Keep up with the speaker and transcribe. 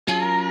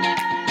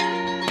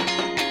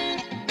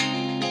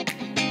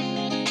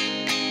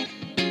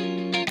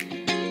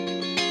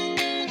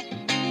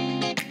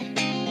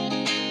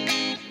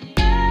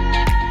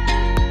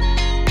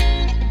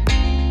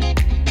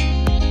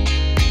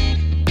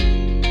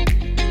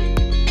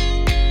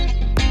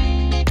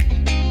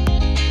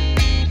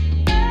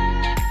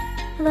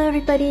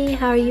everybody,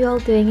 how are you all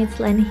doing? It's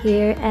Len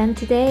here, and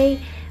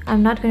today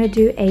I'm not going to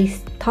do a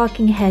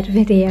talking head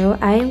video.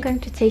 I am going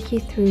to take you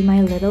through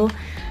my little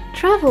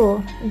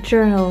travel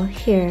journal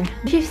here.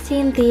 If you've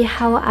seen the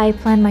how I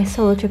planned my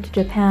solo trip to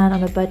Japan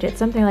on a budget,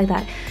 something like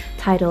that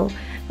title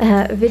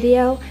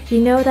video, you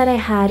know that I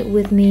had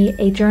with me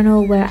a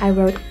journal where I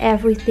wrote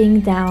everything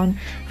down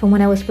from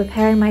when I was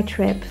preparing my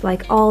trip,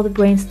 like all the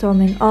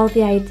brainstorming, all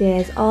the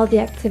ideas, all the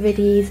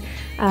activities,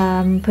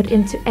 put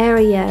into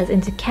areas,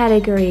 into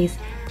categories.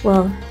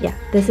 Well, yeah,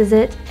 this is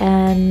it.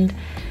 And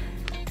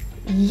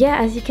yeah,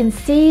 as you can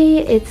see,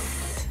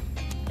 it's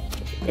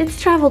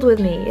traveled with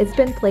me. It's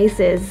been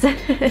places.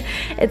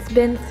 It's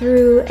been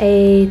through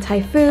a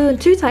typhoon,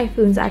 2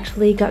 typhoons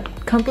actually,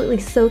 got completely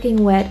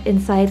soaking wet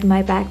inside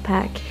my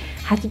backpack.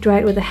 Had to dry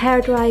it with a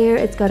hairdryer.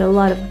 It's got a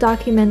lot of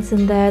documents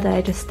in there that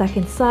I just stuck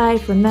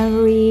inside for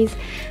memories.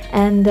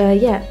 And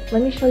yeah,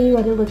 let me show you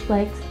what it looks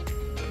like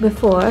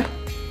before.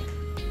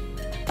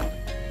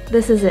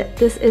 This is it.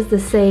 This is the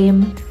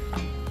same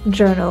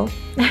journal.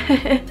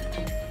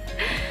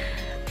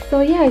 So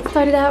yeah, it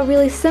started out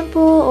really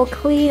simple, all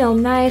clean, all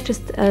nice,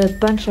 just a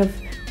bunch of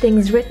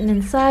things written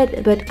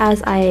inside, but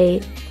as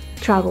I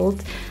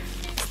traveled,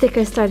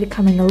 stickers started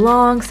coming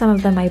along. Some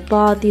of them I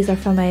bought. These are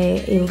from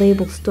a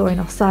label store in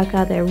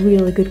Osaka. They're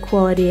really good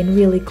quality and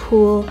really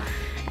cool.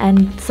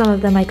 And some of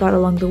them I got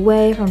along the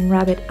way from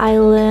Rabbit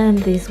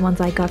Island. These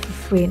ones I got for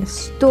free in a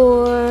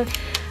store.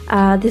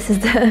 This is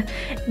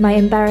my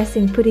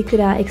embarrassing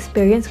purikura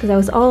experience because I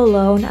was all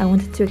alone. I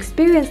wanted to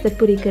experience the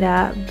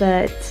purikura,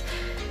 but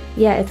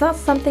yeah, it's not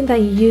something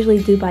that you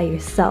usually do by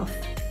yourself.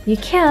 You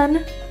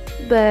can,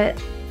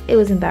 but it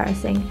was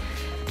embarrassing.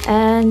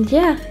 And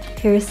yeah,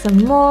 here's some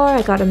more.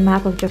 I got a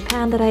map of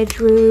Japan that I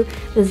drew.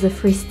 This is a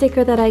free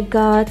sticker that I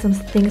got, some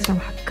things from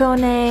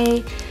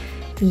Hakone.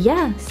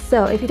 Yeah,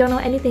 so if you don't know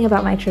anything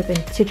about my trip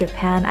to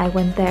Japan, I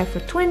went there for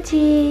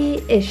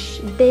 20-ish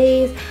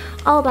days,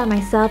 all by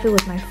myself. It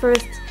was my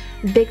first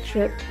big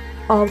trip,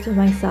 all to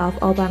myself,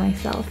 all by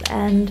myself.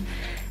 And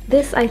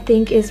this, I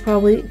think, is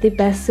probably the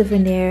best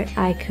souvenir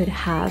I could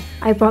have.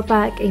 I brought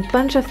back a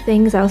bunch of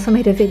things. I also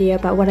made a video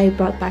about what I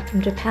brought back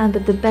from Japan,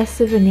 but the best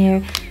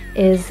souvenir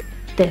is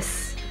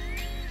this.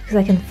 Because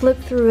I can flip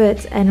through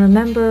it and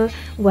remember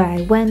where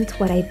I went,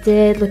 what I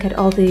did, look at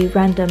all the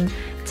random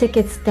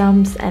ticket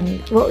stumps,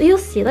 and well, you'll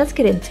see. Let's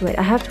get into it.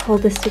 I have to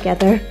hold this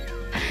together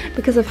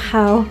because of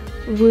how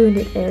ruined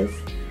it is.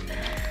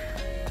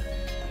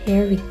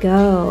 Here we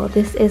go.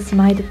 This is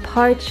my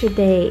departure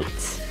date.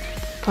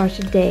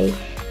 Departure day.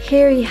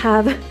 Here you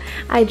have,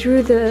 I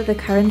drew the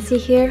currency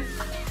here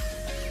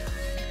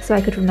so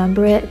I could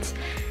remember it,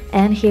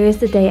 and here's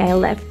the day I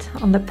left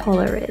on the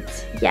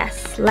Polaroid.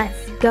 Yes,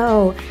 let's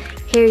go!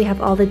 Here you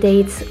have all the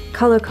dates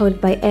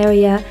color-coded by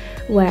area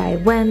where I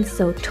went,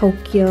 so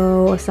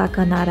Tokyo,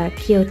 Osaka, Nara,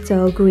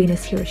 Kyoto, green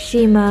is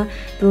Hiroshima,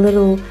 the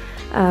little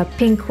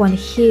pink one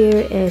here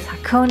is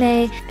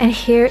Hakone, and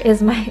here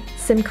is my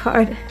SIM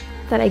card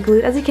that I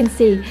glued. As you can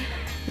see,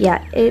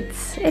 yeah,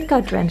 it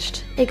got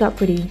drenched. It got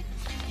pretty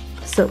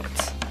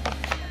soaked.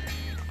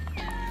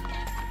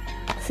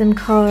 SIM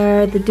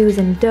card, the do's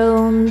and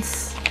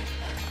don'ts.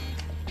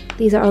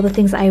 These are all the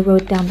things I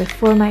wrote down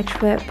before my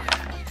trip.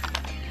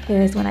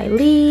 Here's when I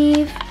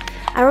leave.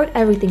 I wrote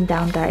everything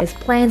down, guys.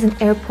 Planes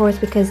and airports,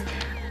 because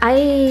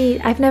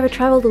I've never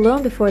traveled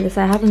alone before this.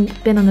 I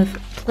haven't been on a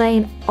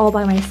plane all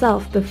by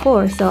myself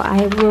before, so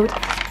I wrote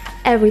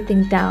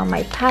everything down.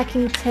 My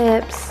packing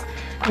tips,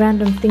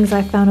 random things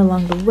I found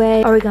along the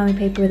way, origami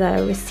paper that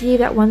I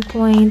received at one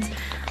point.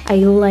 I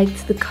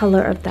liked the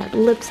color of that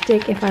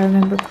lipstick, if I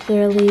remember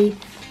clearly.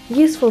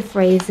 Useful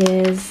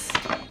phrases.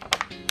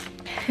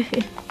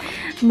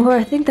 More,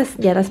 I think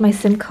that's my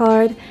SIM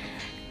card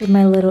with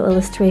my little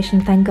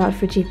illustration. Thank God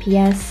for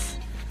GPS.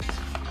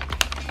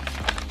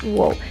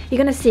 Whoa, you're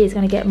gonna see it's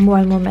gonna get more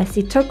and more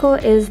messy. Tokyo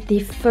is the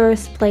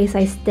first place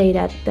I stayed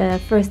at, the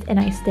first inn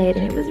I stayed,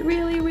 and it was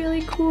really,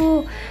 really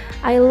cool.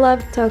 I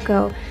loved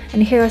Tokyo.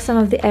 And here are some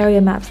of the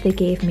area maps they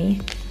gave me.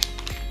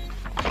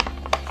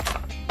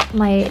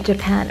 My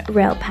Japan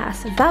Rail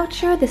Pass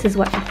voucher. This is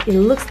what it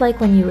looks like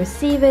when you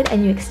receive it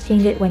and you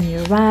exchange it when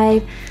you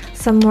arrive.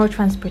 Some more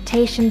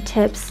transportation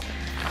tips.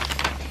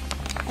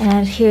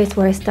 And here's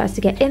where it starts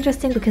to get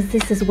interesting because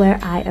this is where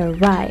I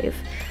arrive.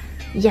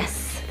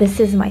 Yes, this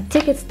is my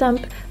ticket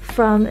stump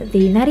from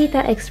the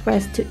Narita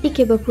Express to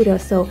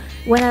Ikebukuro. So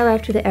when I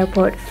arrived to the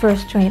airport,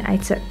 first train I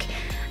took.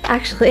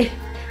 Actually,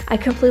 I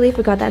completely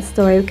forgot that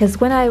story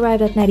because when I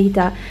arrived at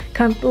Narita,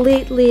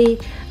 completely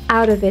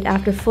out of it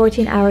after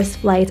 14 hours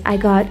flight, I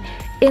got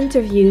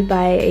interviewed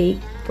by a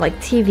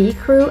TV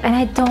crew, and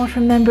I don't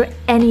remember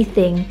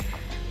anything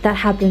that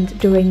happened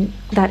during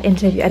that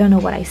interview. I don't know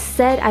what I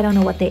said, I don't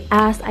know what they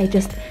asked, I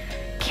just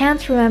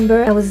can't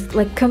remember. I was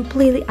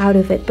completely out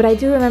of it, but I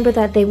do remember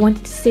that they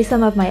wanted to see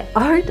some of my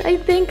art, I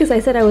think, because I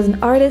said I was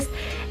an artist,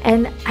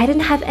 and I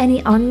didn't have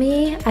any on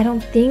me, I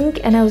don't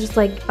think, and I was just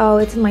like, oh,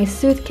 it's in my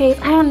suitcase.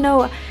 I don't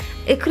know,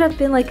 it could have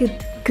been a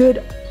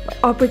good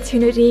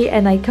opportunity,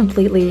 and I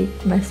completely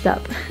messed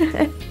up.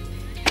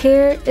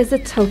 Here is the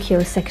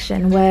Tokyo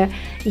section where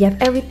you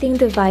have everything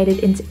divided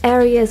into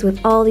areas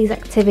with all these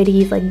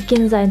activities like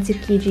Ginza and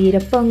Tsukiji,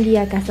 Roppongi,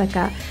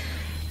 Akasaka,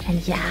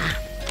 and yeah,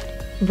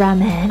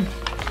 ramen.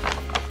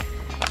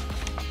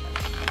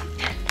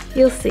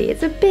 You'll see,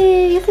 it's a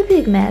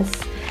big mess.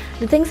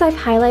 The things I've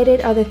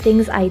highlighted are the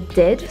things I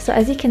did. So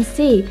as you can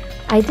see,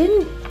 I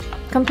didn't,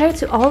 compared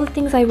to all the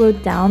things I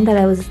wrote down that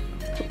I was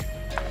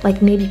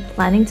like maybe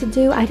planning to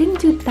do, I didn't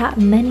do that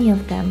many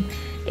of them.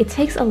 It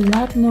takes a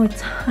lot more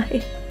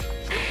time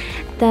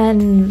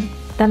than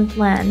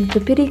planned. The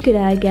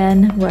pirikura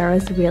again, where I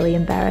was really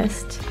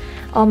embarrassed.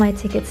 All my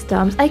ticket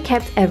stumps. I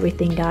kept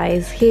everything,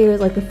 guys. Here's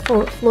like the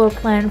floor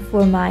plan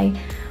for my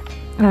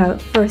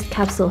first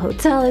capsule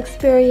hotel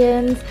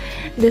experience.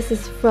 This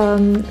is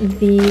from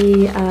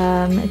the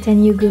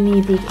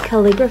Tenyugumi, the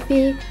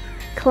calligraphy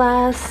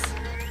class.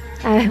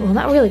 Well,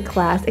 not really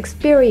class,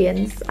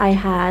 experience I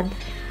had.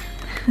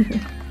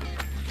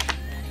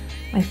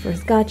 My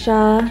first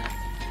gacha,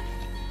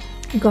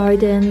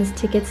 gardens,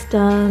 ticket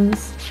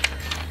stumps.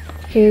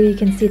 Here you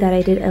can see that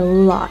I did a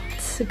lot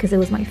because it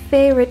was my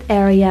favorite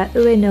area.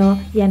 Ueno,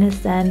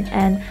 Yenesen,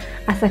 and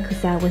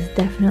Asakusa was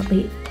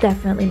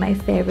definitely my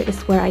favorite.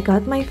 It's where I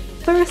got my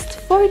first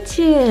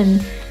fortune,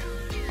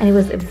 and it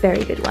was a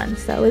very good one,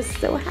 so I was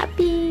so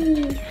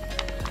happy.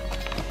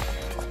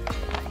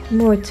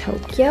 More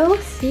Tokyo.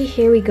 See,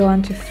 here we go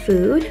on to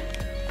food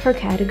per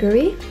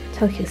category.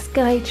 Tokyo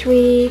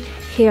Skytree.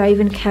 Here I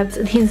even kept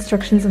the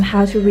instructions on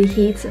how to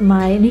reheat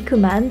my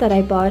nikuman that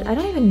I bought. I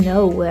don't even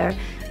know where.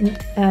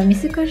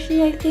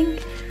 Mitsukoshi, I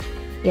think.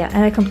 Yeah,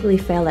 and I completely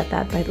failed at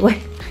that, by the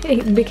way.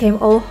 It became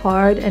all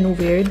hard and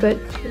weird, but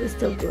it was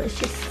still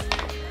delicious.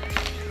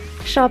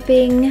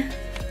 Shopping.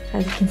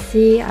 As you can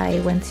see, I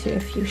went to a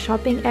few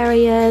shopping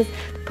areas.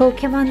 The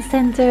Pokemon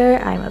Center.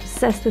 I'm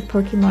obsessed with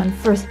Pokemon,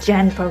 first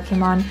gen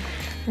Pokemon.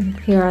 And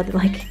here are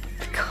the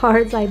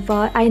cards I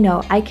bought. I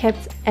know, I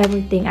kept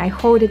everything. I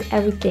hoarded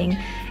everything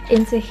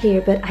into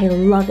here, but I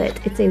love it.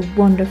 It's a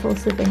wonderful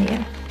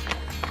souvenir.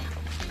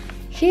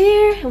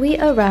 Here we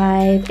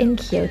arrive in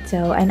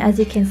Kyoto, and as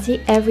you can see,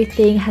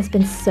 everything has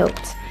been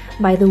soaked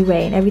by the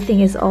rain.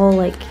 Everything is all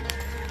I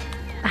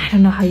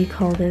don't know how you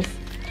call this.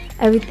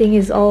 Everything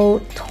is all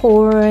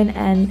torn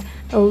and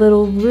a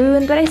little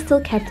ruined, but I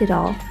still kept it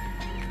all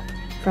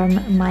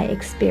from my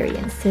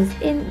experiences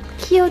in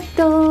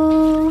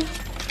Kyoto.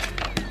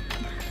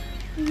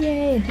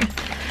 Yay!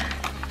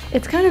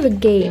 It's kind of a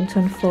game to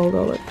unfold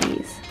all of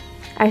these.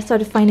 I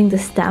started finding the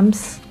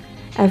stamps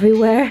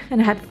everywhere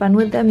and I had fun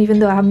with them, even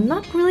though I'm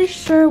not really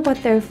sure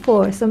what they're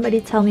for.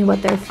 Somebody tell me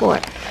what they're for.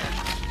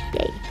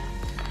 Yay!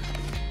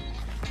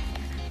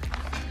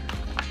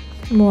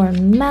 More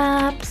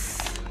maps.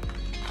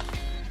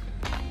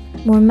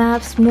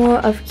 More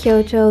of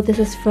Kyoto. This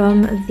is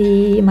from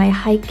my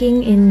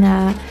hiking in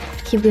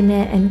Kibune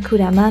and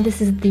Kurama.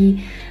 This is the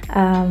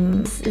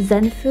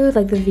Zen food,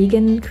 like the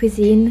vegan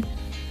cuisine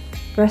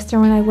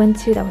restaurant I went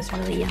to. That was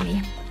really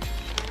yummy.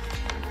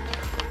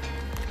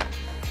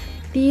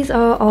 These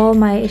are all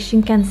my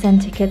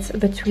Shinkansen tickets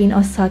between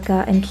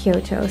Osaka and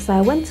Kyoto. So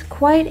I went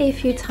quite a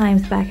few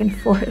times back and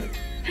forth,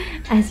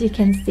 as you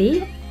can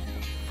see.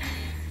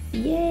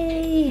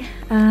 Yay!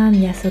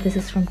 Yeah, so this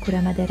is from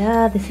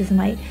Kuramadera. This is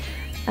my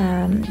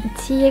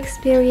tea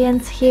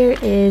experience. Here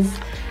is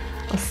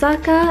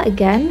Osaka,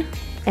 again,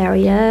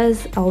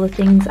 areas, all the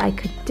things I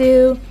could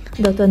do.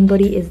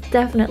 Dotonbori is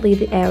definitely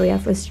the area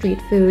for street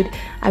food.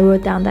 I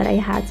wrote down that I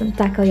had some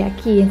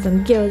takoyaki and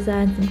some gyoza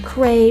and some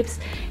crepes.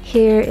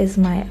 Here is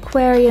my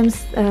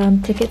aquarium's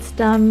ticket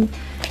stump.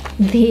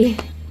 The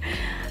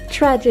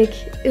tragic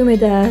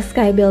Umeda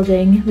sky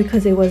building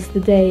because it was the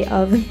day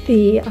of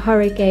the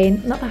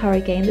hurricane, not the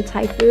hurricane, the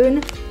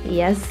typhoon.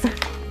 Yes,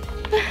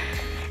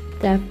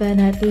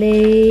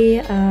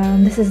 definitely.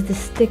 This is the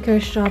sticker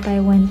shop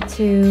I went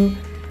to.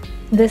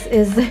 This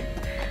is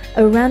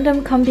a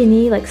random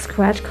kombini, like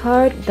scratch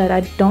card that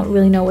I don't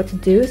really know what to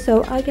do,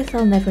 so I guess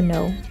I'll never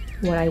know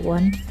what I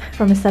won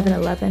from a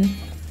 7-Eleven.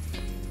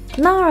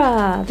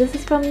 Nara! This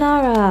is from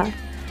Nara!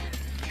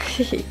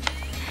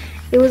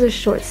 It was a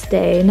short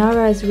stay.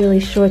 Nara is really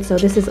short, so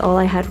this is all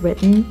I had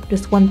written,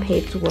 just 1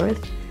 page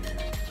worth.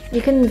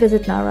 You can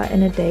visit Nara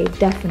in a day,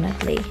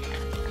 definitely.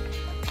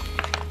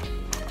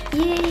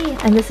 Yay!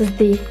 And this is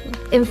the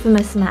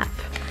infamous map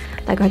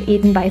that got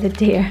eaten by the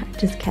deer. I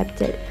just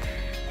kept it.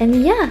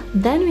 And yeah,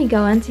 then we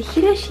go on to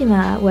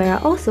Hiroshima, where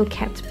I also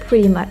kept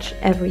pretty much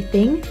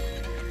everything.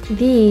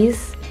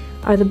 These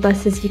are the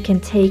buses you can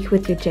take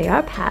with your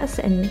JR pass,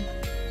 and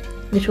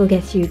which will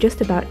get you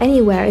just about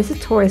anywhere. It's a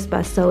tourist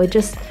bus, so it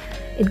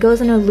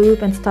goes in a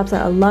loop and stops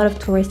at a lot of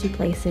touristy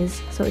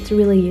places, so it's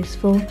really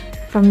useful.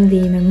 From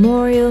the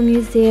Memorial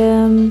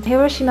Museum.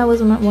 Hiroshima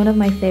was one of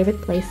my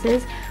favorite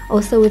places.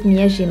 Also with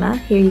Miyajima.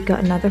 Here you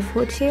got another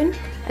fortune,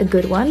 a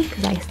good one,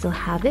 because I still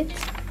have it.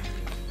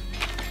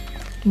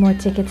 More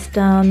ticket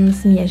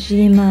stumps,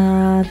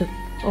 Miyajima,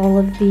 all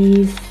of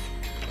these.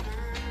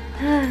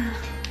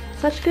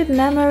 Such good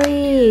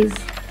memories.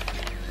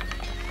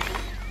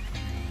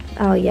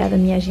 Oh yeah, the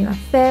Miyajima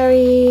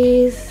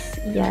ferries.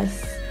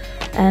 Yes.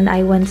 and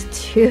I went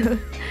to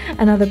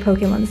another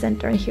Pokemon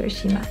Center in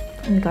Hiroshima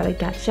and got a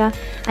gacha.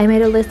 I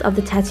made a list of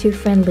the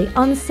tattoo-friendly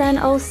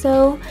onsen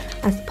also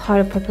as part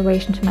of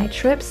preparation to my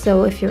trip,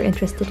 so if you're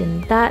interested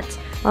in that,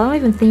 well, I don't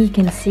even think you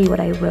can see what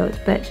I wrote,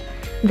 but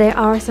there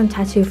are some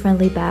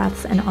tattoo-friendly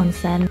baths and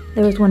onsen.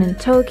 There was one in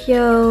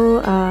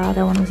Tokyo, that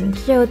one was in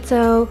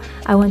Kyoto.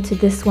 I went to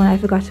this one, I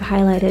forgot to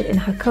highlight it, in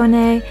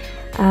Hakone.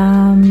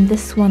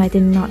 This one I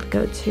did not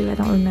go to, I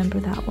don't remember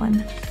that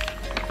one.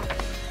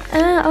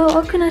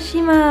 Oh,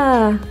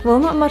 Okunoshima! Well,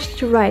 not much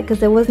to write because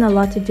there wasn't a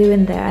lot to do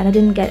in there and I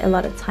didn't get a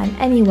lot of time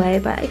anyway,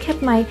 but I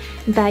kept my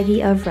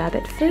baggie of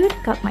rabbit food,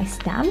 got my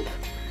stamp.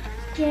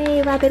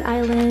 Yay, Rabbit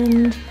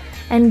Island!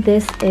 And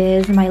this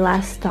is my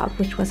last stop,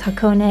 which was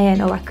Hakone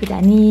and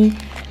Owakudani.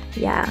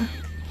 Yeah.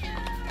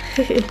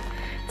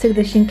 Took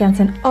the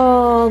Shinkansen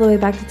all the way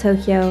back to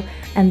Tokyo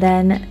and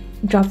then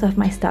dropped off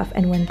my stuff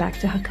and went back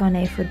to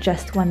Hakone for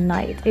just one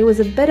night. It was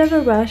a bit of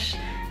a rush,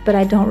 but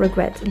I don't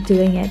regret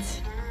doing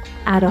it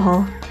at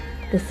all.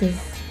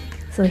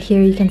 So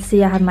here you can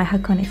see I have my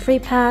Hakone free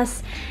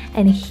pass,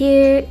 and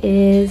here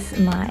is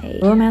my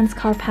romance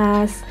car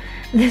pass.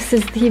 This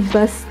is the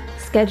bus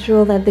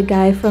schedule that the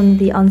guy from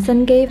the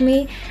onsen gave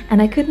me,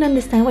 and I couldn't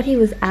understand what he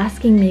was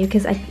asking me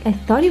because I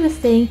thought he was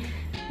saying,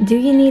 do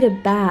you need a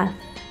bath?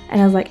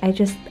 And I was like, I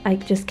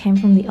just came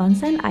from the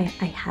onsen, I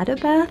had a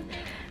bath,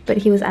 but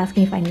he was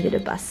asking if I needed a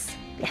bus.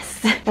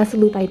 Yes, that's the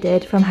loop I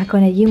did from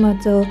Hakone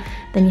Yumoto,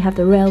 then you have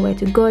the railway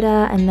to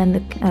Goda, and then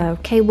the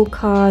cable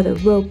car, the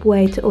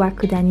ropeway to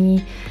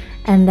Owakudani,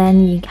 and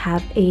then you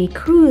have a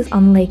cruise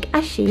on Lake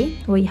Ashi,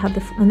 where you have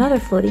another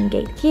floating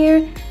gate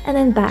here, and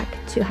then back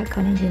to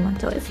Hakone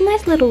Yumoto. It's a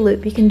nice little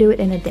loop, you can do it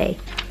in a day.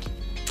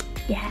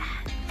 Yeah,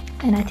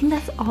 and I think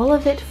that's all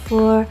of it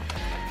for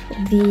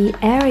the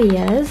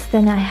areas.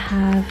 Then I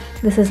have,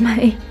 this is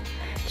my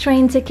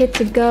train ticket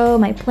to go,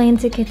 my plane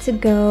ticket to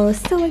go.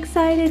 So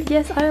excited,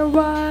 yes I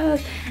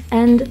was.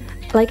 And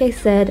like I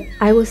said,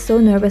 I was so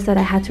nervous that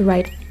I had to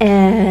write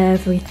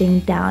everything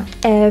down,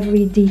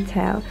 every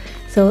detail.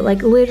 So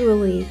like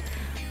literally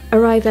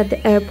arrived at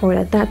the airport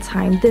at that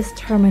time, this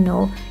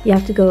terminal, you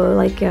have to go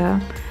like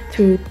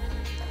through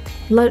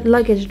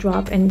luggage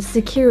drop and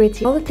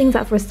security, all the things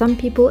that for some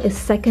people is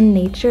second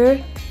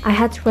nature. I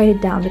had to write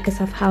it down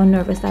because of how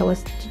nervous I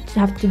was to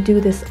have to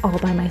do this all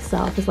by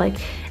myself. It's like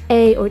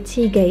A or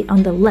T gate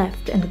on the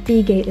left and the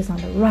B gate is on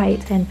the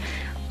right, and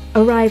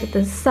arrive at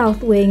the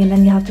south wing, and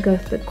then you have to go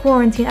through the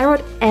quarantine. I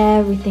wrote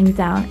everything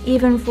down,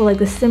 even for like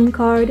the SIM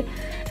card.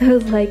 It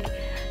was like,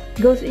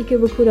 go to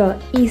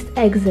Ikebukuro, east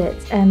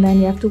exit, and then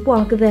you have to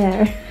walk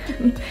there.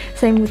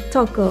 Same with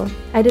Toko.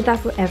 I did that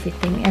for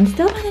everything and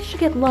still managed to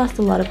get lost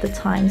a lot of the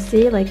time.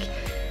 See, like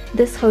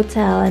this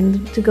hotel,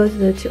 and to go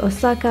to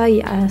Osaka,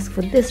 you ask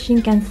for this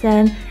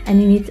Shinkansen,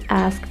 and you need to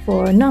ask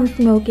for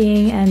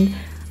non-smoking and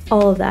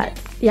all of that.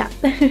 Yeah.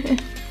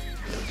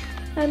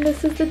 And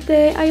this is the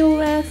day I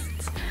left.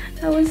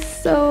 I was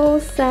so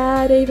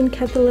sad. I even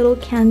kept a little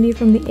candy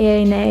from the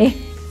ANA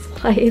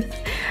flights.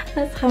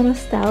 That's how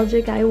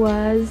nostalgic I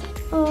was.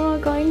 Oh,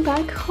 going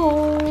back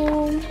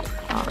home.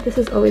 Oh, this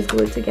is always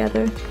glued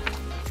together.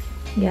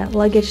 Yeah,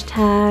 luggage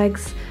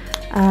tags.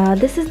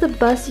 This is the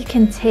bus you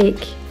can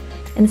take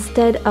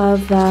instead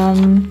of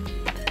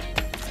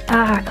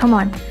come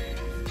on.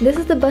 This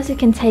is the bus you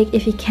can take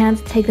if you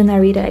can't take the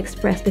Narita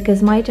Express,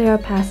 because my JR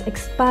pass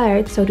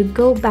expired, so to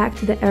go back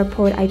to the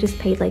airport I just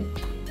paid like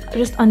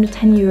just under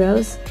 10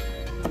 euros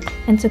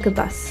and took a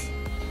bus.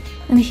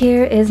 And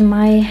here is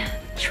my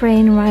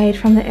train ride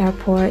from the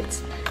airport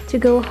to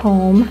go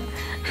home.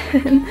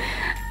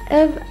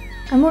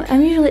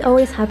 I'm usually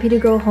always happy to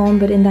go home,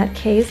 but in that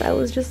case I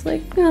was just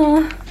like,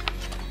 oh,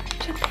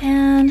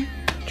 Japan.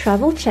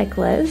 Travel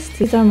checklist.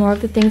 These are more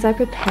of the things I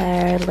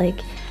prepared, like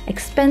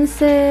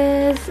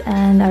expenses,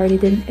 and I already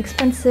did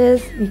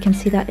expenses. You can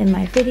see that in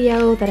my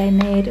video that I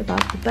made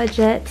about the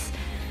budget.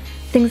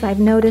 Things I've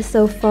noticed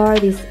so far,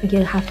 these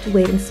you'll have to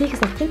wait and see,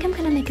 because I think I'm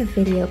gonna make a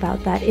video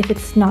about that if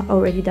it's not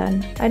already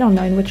done. I don't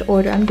know in which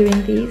order I'm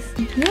doing these.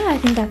 Yeah, I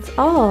think that's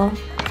all.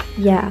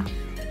 Yeah,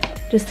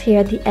 just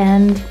here at the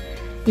end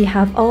you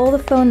have all the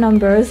phone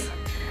numbers,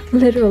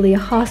 literally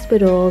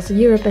hospitals,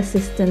 Europe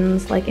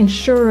assistance, like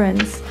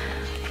insurance,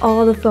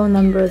 all the phone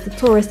numbers, the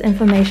tourist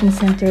information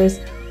centers.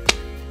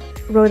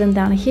 Wrote them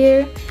down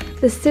here.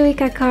 The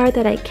Suica card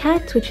that I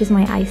kept, which is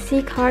my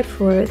IC card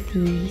for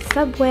the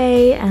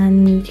subway,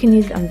 and you can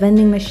use it on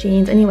vending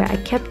machines. Anyway, I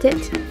kept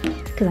it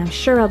because I'm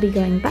sure I'll be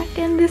going back.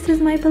 And this is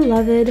my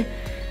beloved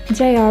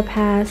JR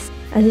pass.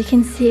 As you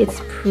can see,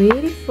 it's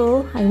pretty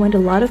full. I went a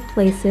lot of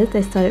places.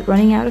 I started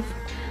running out of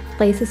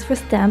places for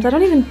stamps. I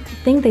don't even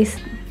think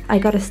I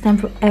got a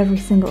stamp for every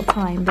single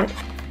time, but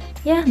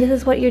yeah, this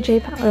is what your JR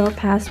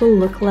pass will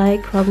look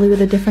like, probably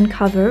with a different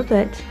cover,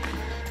 but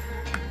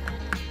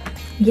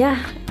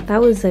yeah,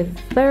 that was a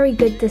very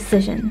good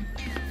decision.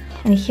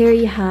 And here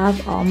you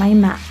have all my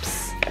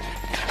maps,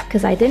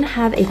 because I didn't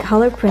have a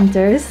color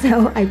printer,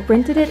 so I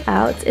printed it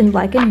out in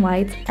black and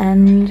white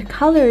and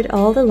colored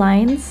all the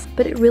lines.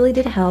 But it really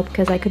did help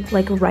because I could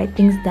like write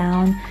things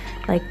down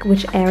like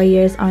which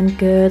areas aren't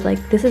good. Like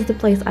this is the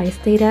place I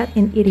stayed at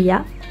in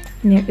Iriya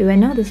near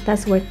Ueno.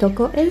 That's where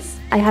Toko is.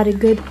 I had a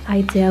good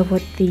idea of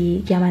what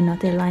the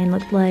Yamanote line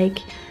looked like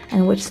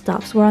and which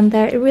stops were on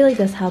there. It really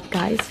does help,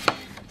 guys.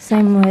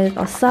 Same with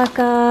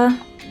Osaka.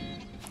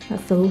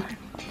 That's the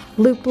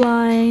loop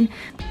line.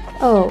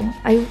 Oh,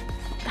 I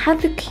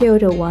had the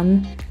Kyoto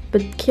one,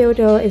 but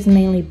Kyoto is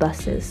mainly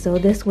buses, so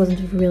this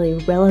wasn't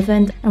really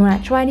relevant. And when I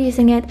tried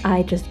using it,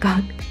 I just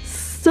got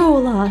so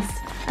lost.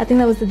 I think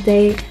that was the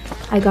day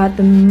I got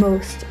the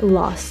most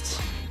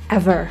lost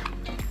ever.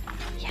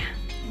 Yeah,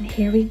 and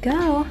here we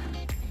go.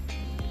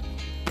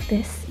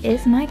 This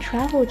is my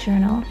travel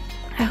journal.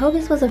 I hope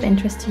this was of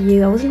interest to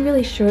you. I wasn't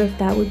really sure if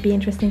that would be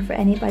interesting for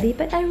anybody,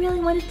 but I really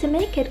wanted to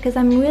make it because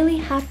I'm really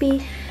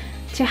happy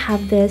to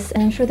have this,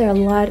 and I'm sure there are a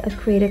lot of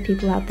creative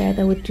people out there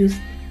that would do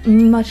a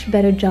much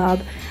better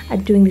job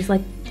at doing these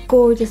like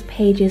gorgeous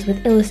pages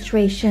with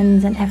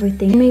illustrations and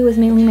everything. Me was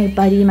mainly my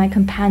buddy, my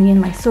companion,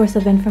 my source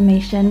of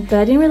information, but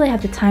I didn't really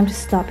have the time to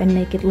stop and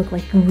make it look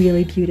like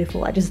really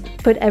beautiful. I just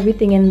put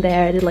everything in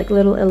there. I did like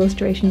little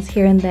illustrations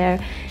here and there,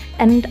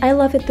 and I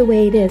love it the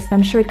way it is.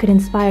 I'm sure it could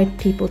inspire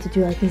people to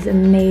do like these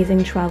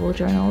amazing travel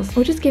journals,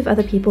 or just give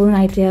other people an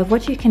idea of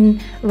what you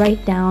can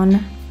write down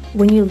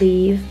when you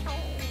leave.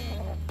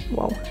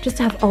 Well, just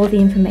to have all the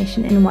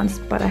information in one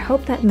spot. I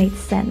hope that made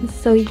sense.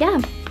 So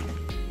yeah.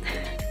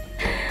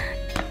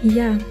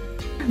 Yeah,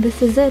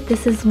 this is it.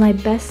 This is my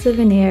best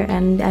souvenir,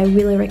 and I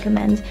really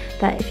recommend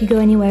that if you go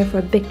anywhere for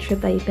a big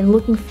trip that you've been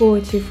looking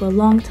forward to for a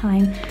long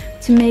time,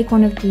 to make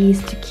one of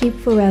these to keep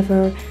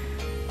forever.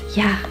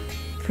 Yeah,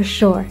 for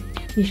sure.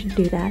 You should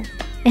do that.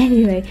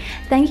 Anyway,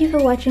 thank you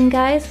for watching,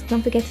 guys.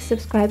 Don't forget to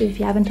subscribe if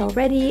you haven't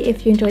already.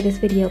 If you enjoyed this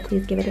video,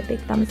 please give it a big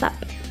thumbs up.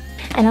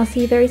 And I'll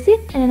see you very soon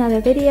in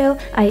another video.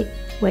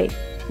 Wait,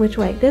 which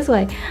way? This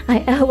way.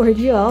 I outward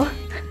you all.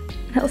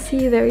 I'll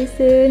see you very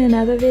soon in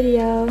another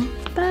video.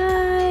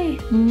 Bye!